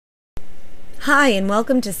Hi, and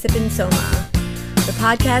welcome to Sip and Soma, the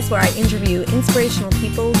podcast where I interview inspirational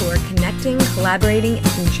people who are connecting, collaborating, and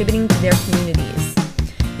contributing to their communities.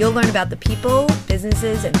 You'll learn about the people,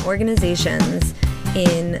 businesses, and organizations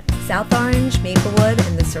in South Orange, Maplewood,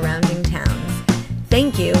 and the surrounding towns.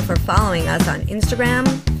 Thank you for following us on Instagram,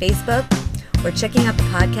 Facebook, or checking out the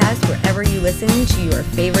podcast wherever you listen to your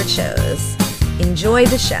favorite shows. Enjoy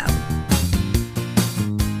the show.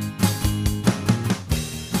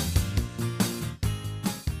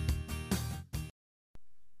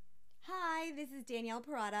 Hi, this is Danielle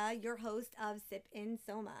Parada, your host of Sip in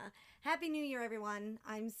Soma. Happy New Year, everyone.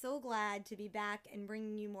 I'm so glad to be back and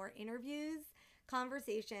bringing you more interviews,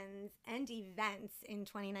 conversations, and events in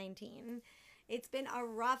 2019. It's been a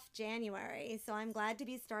rough January, so I'm glad to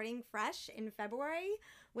be starting fresh in February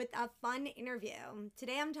with a fun interview.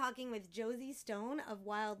 Today I'm talking with Josie Stone of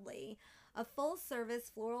Wildly, a full-service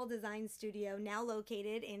floral design studio now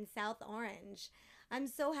located in South Orange. I'm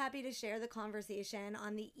so happy to share the conversation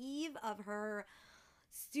on the eve of her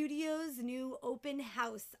studio's new open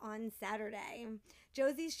house on Saturday.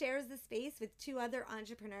 Josie shares the space with two other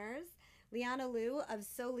entrepreneurs, Liana Liu of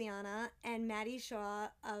So Liana and Maddie Shaw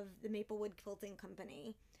of the Maplewood Quilting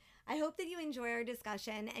Company. I hope that you enjoy our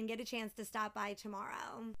discussion and get a chance to stop by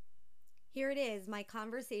tomorrow. Here it is, my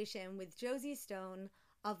conversation with Josie Stone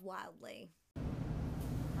of Wildly.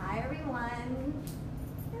 Hi, everyone.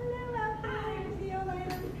 Hello, hi. See you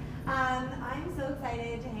later. I'm so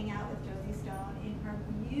excited to hang out with Josie Stone in her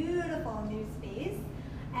beautiful new space,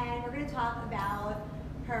 and we're going to talk about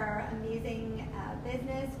her amazing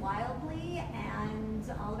business, Wildly, and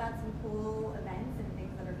all about some cool events and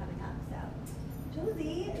things that are coming up. So,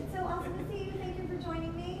 Josie, it's so awesome to see you. Thank you for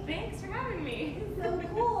joining me. Thanks for having me. So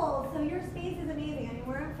cool. So your space is amazing. I mean,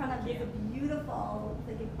 we're in front of this beautiful,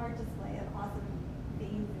 like an art display of awesome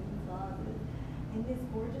vases and vases, and this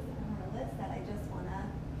gorgeous amaryllis that I just want to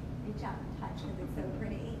reach out and touch because it's so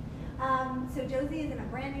pretty. So Josie is in a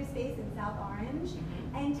brand new space in South Orange.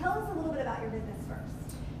 And tell us a little bit about your business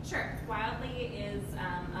first. Sure. Wildly is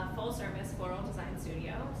a full-service floral design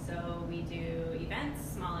studio. So we do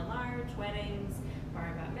events, small and large, weddings,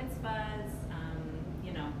 bar bat mitzvahs,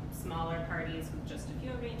 smaller parties with just a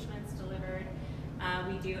few arrangements delivered.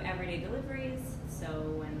 We do everyday deliveries. So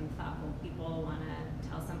when thoughtful people want to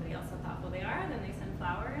tell somebody else how thoughtful they are, then they send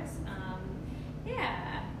flowers.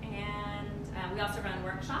 And we also run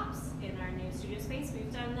workshops in our new studio space.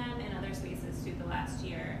 We've done them in other spaces through the last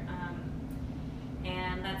year.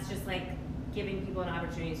 And that's just like giving people an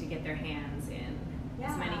opportunity to get their hands in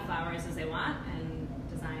as many flowers as they want and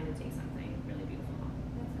design and take something really beautiful home.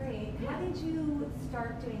 That's great. How did you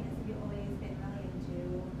start doing this? Have you always been really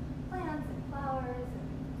into plants and flowers?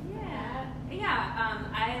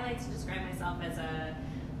 I like to describe myself as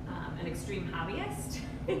an extreme hobbyist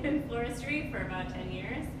in floristry for about 10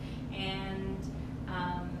 years. And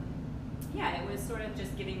it was sort of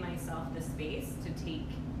just giving myself the space to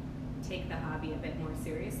take the hobby a bit more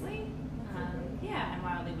seriously. And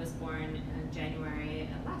Wildly was born in January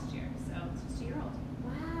of last year, so it's just a year old.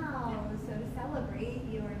 Wow, so to celebrate,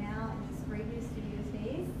 you are now in this great new studio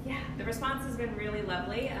space. Yeah, the response has been really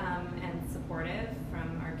lovely and supportive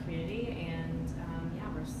from our community, and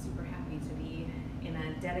we're super happy to be in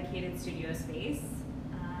a dedicated studio space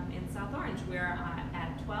in South Orange. We're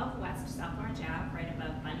at 12 West South Orange Ave, right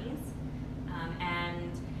above Bunny's,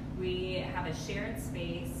 and we have a shared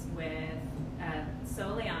space with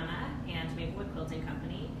So Liana and Maplewood Quilting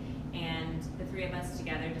Company, and the three of us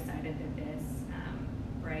together decided that this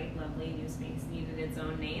bright, lovely new space needed its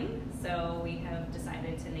own name, so we have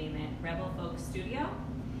decided to name it Rebel Folk Studio,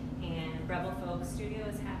 and Rebel Folk Studio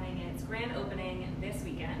is having its grand opening this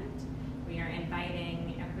weekend. We are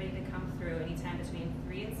inviting everybody to come through anytime between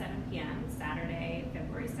 3 and 7 p.m. Saturday,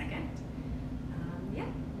 February 2nd.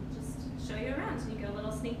 Just show you around so you get a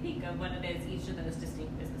little sneak peek of what it is each of those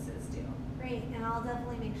distinct businesses do. Great, and I'll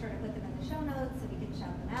definitely make sure to put them in the show notes so we can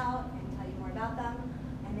shout them out and tell you more about them.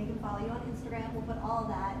 And they can follow you on Instagram. We'll put all of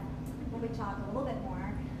that when we talk a little bit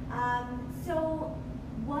more. So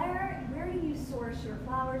where do you source your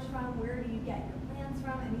flowers from? Where do you get your plants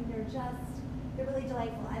from? I mean, they're really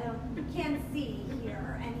delightful. You can't see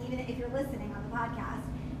here, and even if you're listening on the podcast,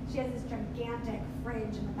 she has this gigantic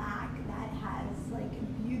fridge in the back that has like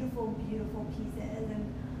beautiful, beautiful pieces,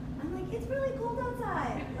 and I'm like, it's really cold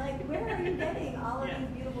outside. Like, where are you getting all of these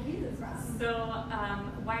beautiful pieces from? So,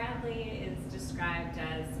 Wildly is described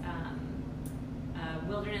as a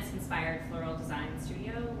wilderness-inspired floral design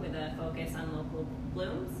studio with a focus on local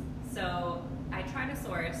blooms. So, I try to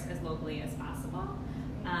source as locally as possible.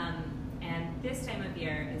 And this time of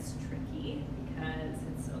year is tricky because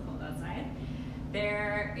it's so cold outside.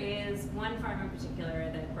 There is one farm in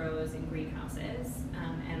particular that grows in greenhouses,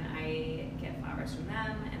 and I get flowers from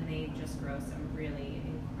them, and they just grow some really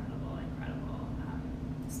incredible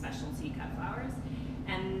specialty cut flowers.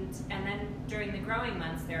 And then during the growing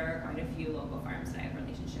months, there are quite a few local farms that I have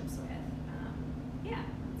relationships with. Yeah,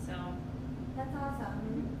 so. That's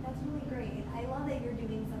awesome. That's really great. I love that you're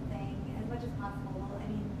doing something as much as possible. I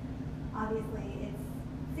mean, obviously it's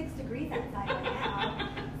 6 degrees outside right now,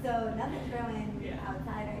 so nothing's growing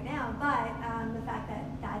outside right now, but the fact that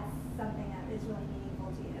that's something that is really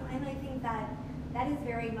meaningful to you. And I think that that is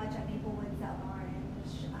very much a Maplewood, South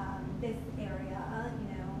Orange, this area,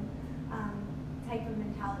 type of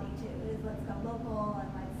mentality too, is let's go local and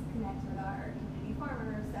let's connect with our community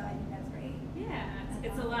farmers, so I think that's great. Yeah,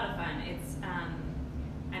 it's a lot of fun. It's, I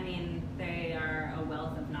mean, they are a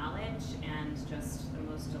wealth of knowledge and just the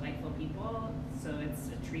most delightful people, so it's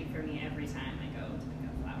a treat for me every time I go to pick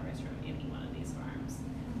up flowers from any one of these farms.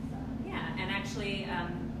 Yeah, and actually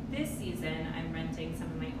this season I'm renting some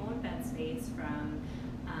of my own bed space from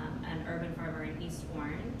an urban farmer in East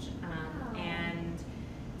Orange, and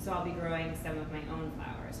so I'll be growing some of my own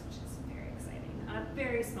flowers, which is very exciting, on a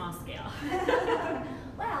very small scale.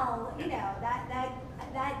 Well, that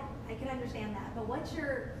I can understand that, but what's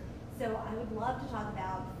your, so I would love to talk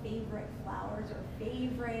about favorite flowers or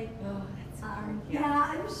favorite, oh, that's hard. Yeah,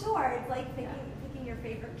 I'm sure, it's like picking your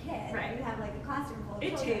favorite kid. Right. You have like a classroom full of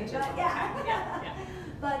It children. changes But, all the time. Yeah.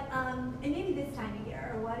 But, and maybe this time of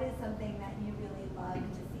year, what is something that you really love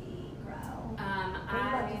to see grow? What do you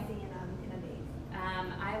love to see in a vase?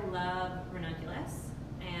 I love ranunculus,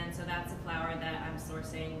 and so that's a flower that I'm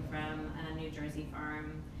sourcing from a New Jersey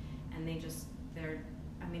farm, and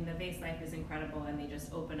I mean, the vase life is incredible, and they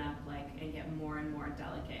just open up and get more and more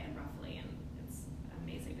delicate and ruffly, and it's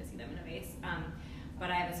amazing to see them in a vase.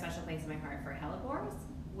 But I have a special place in my heart for hellebores,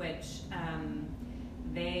 which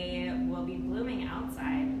they will be blooming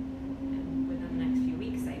outside within the next few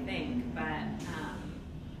weeks, I think, but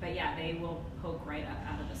yeah, they will poke right up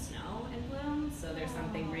out of the snow and bloom, so there's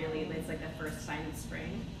something really, it's like the first sign of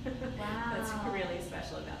spring. Wow. That's really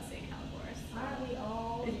special about seeing hellebores. Aren't we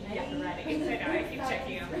all ready? Yeah, ready. I know, I keep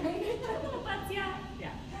checking them. But yeah.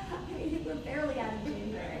 We're barely out of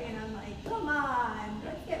January, and I'm like, come on,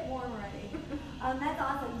 let's get warm already. That's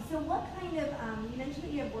awesome. So what kind of, you mentioned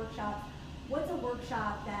that you have workshops. What's a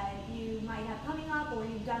workshop that you might have coming up or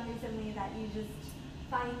you've done recently that you just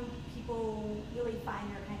find people really find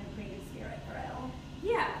their kind of creative spirit through?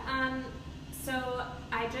 Yeah, so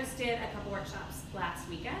I just did a couple workshops last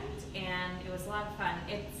weekend, and it was a lot of fun.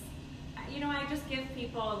 It's, I just give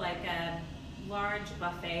people like a large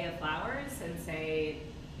buffet of flowers and say,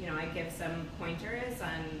 I give some pointers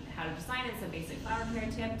on how to design it, some basic flower care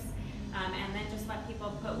tips, and then just let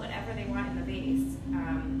people put whatever they want in the vase.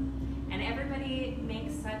 And everybody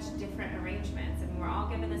makes such different arrangements, and we're all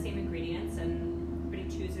given the same ingredients, and everybody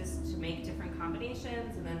chooses to make different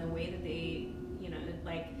combinations, and then the way that they,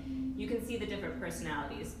 you can see the different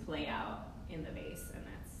personalities play out in the vase, and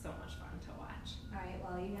that's so much fun to watch. All right,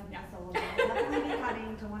 well, you have my soul. I'll definitely be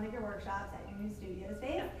coming to one of your workshops at your new studio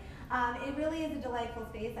space. It really is a delightful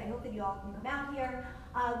space. I hope that you all can come out here.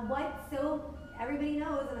 So everybody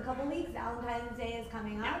knows in a couple weeks, Valentine's Day is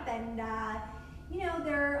coming up, and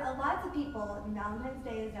there are lots of people, and Valentine's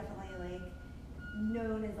Day is definitely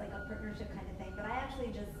known as a partnership kind of thing, but I actually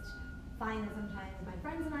just find that sometimes my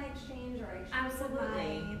friends and I exchange, or I exchange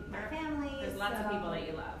with my family. There's lots of people that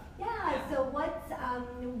you love. Yeah, so what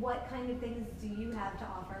kind of things do you have to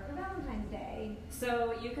offer for Valentine's Day?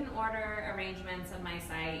 So you can order arrangements on my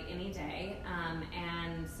site any day,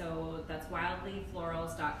 and so that's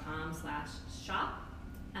wildlyflorals.com/shop.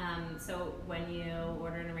 So when you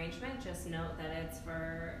order an arrangement, just note that it's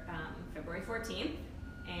for February 14th,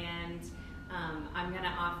 and I'm going to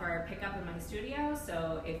offer pickup in my studio,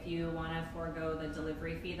 so if you want to forego the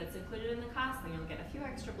delivery fee that's included in the cost, then you'll get a few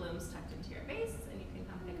extra blooms tucked into your vase, and you can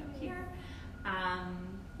come pick up here.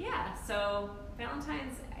 So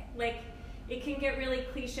Valentine's, it can get really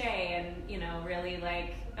cliche and, really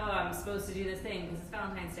oh, I'm supposed to do this thing because it's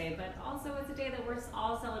Valentine's Day, but also it's a day that we're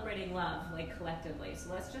all celebrating love, collectively,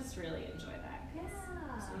 so let's just really enjoy that. Yeah.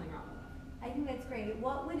 There's nothing wrong with love. I think that's great.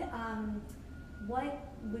 What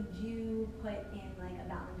would you put in a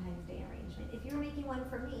Valentine's Day arrangement if you were making one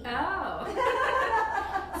for me? Oh.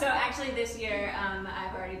 So actually this year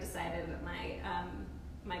I've already decided that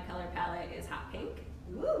my color palette is hot pink.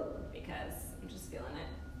 Ooh. Because I'm just feeling it.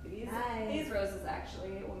 Nice. These roses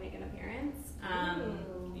actually will make an appearance.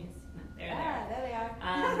 There they are.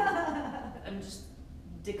 I'm just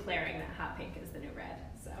declaring that hot pink is the new red.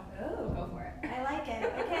 So Oh, go for it. I like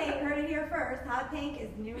it. Okay, you heard it here first. Hot pink is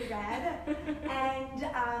the new red. And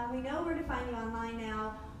we know where to find you online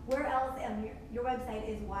now. Where else? Your website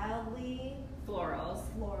is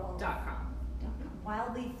wildlyflorals.com.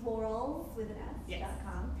 Wildlyflorals with an S. Yes.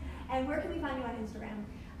 .com. And where can we find you on Instagram?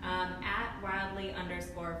 At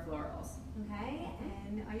wildly_florals. Okay,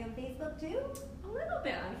 and are you on Facebook too? A little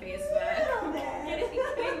bit on Facebook. A little bit.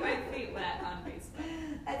 Getting my feet wet on Facebook.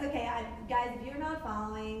 That's okay. Guys, if you're not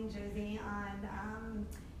following Josie on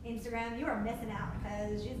Instagram, you are missing out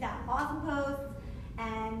because she's got awesome posts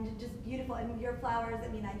and just beautiful. And your flowers, I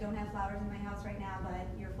mean, I don't have flowers in my house right now, but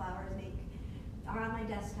your flowers are on my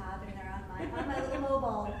desktop and they're on my little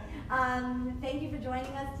mobile. Thank you for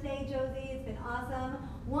joining us today, Josie. It's been awesome.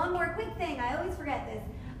 One more quick thing. I always forget this.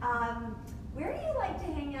 Where do you like to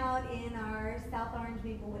hang out in our South Orange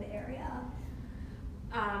Maplewood area?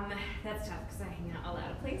 That's tough because I hang out a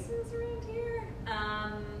lot of places around here.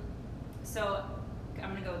 So I'm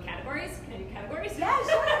gonna go with categories. Can I do categories? Yeah,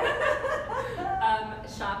 sure.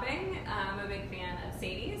 Shopping. I'm a big fan of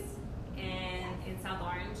Sadie's in South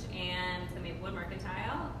Orange and the Maplewood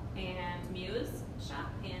Mercantile and Muse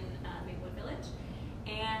shop in Maplewood Village.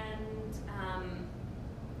 And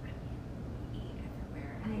we eat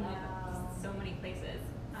everywhere. I love so many places.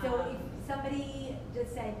 So if somebody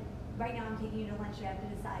just said, right now I'm taking you to lunch, you have to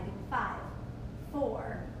decide in 5,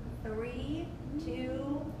 4, 3,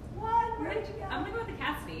 2, 1. Where did you go? I'm gonna go with the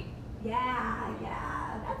Cassidy.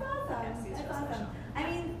 Yeah. That's awesome. Cassidy's That's real awesome. special. I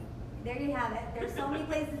mean, there you have it. There's so many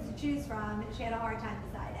places to choose from, and she had a hard time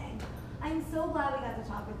deciding. I'm so glad we got to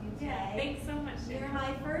talk with you today. Yeah, thanks so much. You're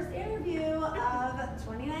my first interview of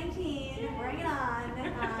 2019. Bring it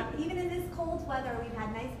on. Even in this cold weather, we've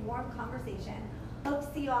had nice warm conversation. Hope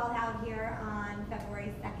to see you all out here on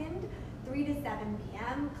February 2nd, 3 to 7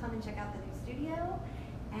 p.m. Come and check out the new studio.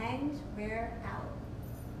 And we're out.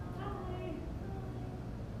 Bye.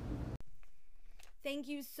 Thank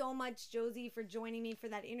you so much, Josie, for joining me for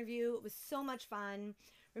that interview. It was so much fun.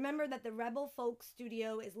 Remember that the Rebel Folk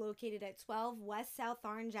Studio is located at 12 West South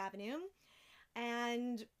Orange Avenue.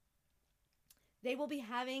 And they will be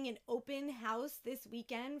having an open house this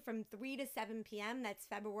weekend from 3 to 7 p.m. That's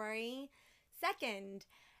February 2nd.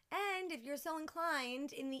 And if you're so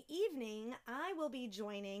inclined, in the evening, I will be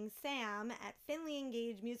joining Sam at Finley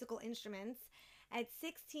Engage Musical Instruments at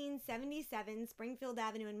 1677 Springfield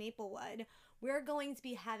Avenue in Maplewood. We're going to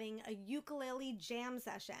be having a ukulele jam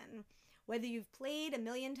session. Whether you've played a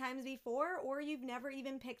million times before or you've never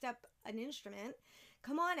even picked up an instrument,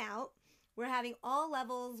 come on out. We're having all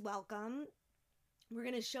levels welcome. We're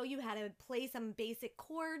going to show you how to play some basic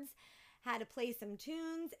chords, how to play some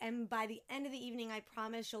tunes, and by the end of the evening, I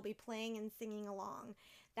promise you'll be playing and singing along.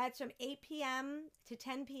 That's from 8 p.m. to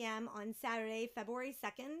 10 p.m. on Saturday, February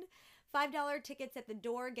 2nd. $5 tickets at the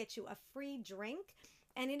door get you a free drink,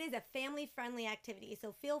 and it is a family-friendly activity,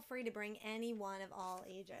 so feel free to bring anyone of all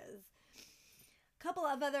ages. A couple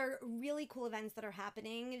of other really cool events that are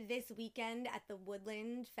happening this weekend at the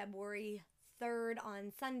Woodland, February 3rd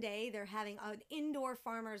on Sunday. They're having an indoor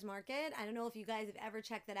farmers market. I don't know if you guys have ever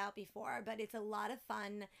checked that out before, but it's a lot of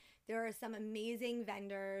fun. There are some amazing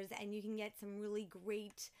vendors, and you can get some really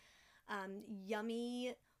great,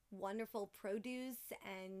 yummy, wonderful produce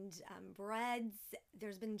and breads.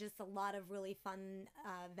 There's been just a lot of really fun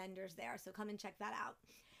vendors there, so come and check that out.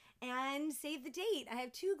 And save the date. I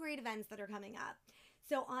have 2 great events that are coming up.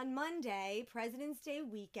 So on Monday, President's Day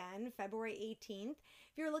weekend, February 18th,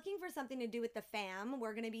 if you're looking for something to do with the fam,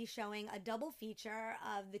 we're going to be showing a double feature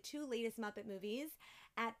of the 2 latest Muppet movies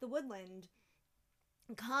at the Woodland.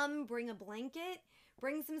 Come, bring a blanket,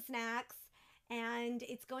 bring some snacks, and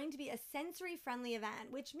it's going to be a sensory-friendly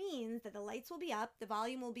event, which means that the lights will be up, the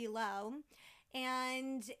volume will be low,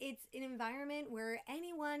 and it's an environment where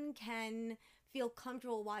anyone can feel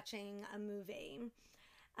comfortable watching a movie.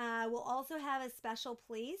 We'll also have a special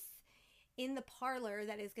place in the parlor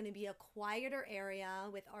that is going to be a quieter area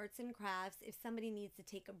with arts and crafts if somebody needs to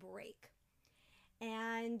take a break.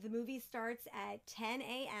 And the movie starts at 10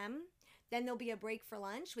 a.m. Then there'll be a break for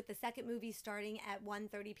lunch with the second movie starting at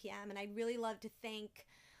 1:30 p.m. And I'd really love to thank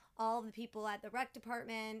all the people at the rec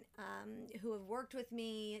department who have worked with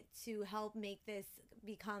me to help make this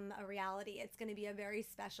become a reality. It's going to be a very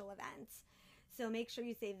special event. So make sure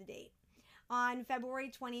you save the date. On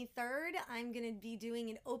February 23rd, I'm going to be doing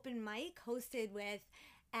an open mic hosted with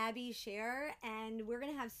Abby Scher, and we're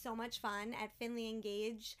going to have so much fun at Finley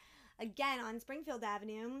Engage, again on Springfield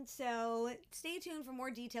Avenue. So stay tuned for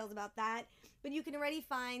more details about that. But you can already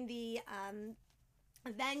find the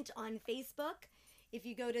event on Facebook. If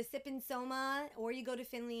you go to Sip and Soma or you go to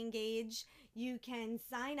Finley Engage, you can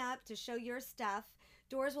sign up to show your stuff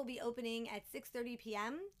Doors will be opening at 6:30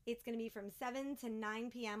 p.m. It's going to be from 7 to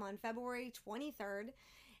 9 p.m. on February 23rd.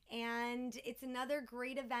 And it's another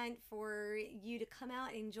great event for you to come out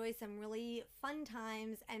and enjoy some really fun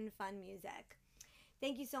times and fun music.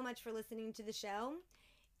 Thank you so much for listening to the show.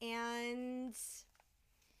 And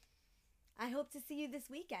I hope to see you this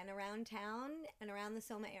weekend around town and around the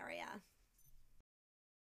Soma area.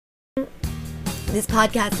 This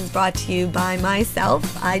podcast is brought to you by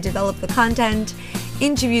myself. I develop the content,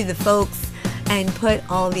 interview the folks, and put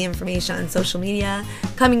all the information on social media.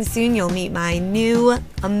 Coming soon, you'll meet my new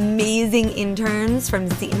amazing interns from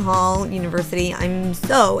Seton Hall University. I'm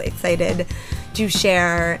so excited to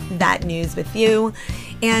share that news with you.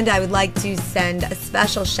 And I would like to send a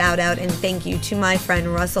special shout out and thank you to my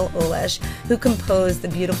friend Russell Olish, who composed the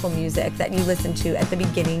beautiful music that you listen to at the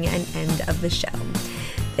beginning and end of the show.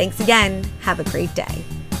 Thanks again. Have a great day.